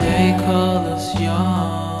They call us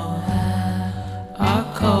young, I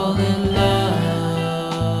call it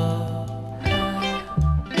love.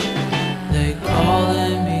 They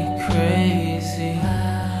calling me crazy,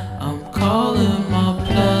 I'm calling my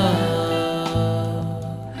bluff.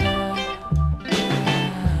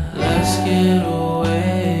 Let's get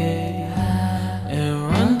away and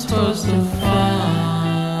run towards the fun.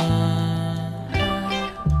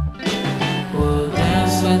 We'll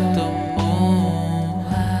dance with the moon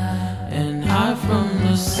and hide from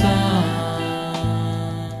the sun.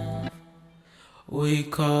 We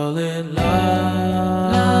call it love.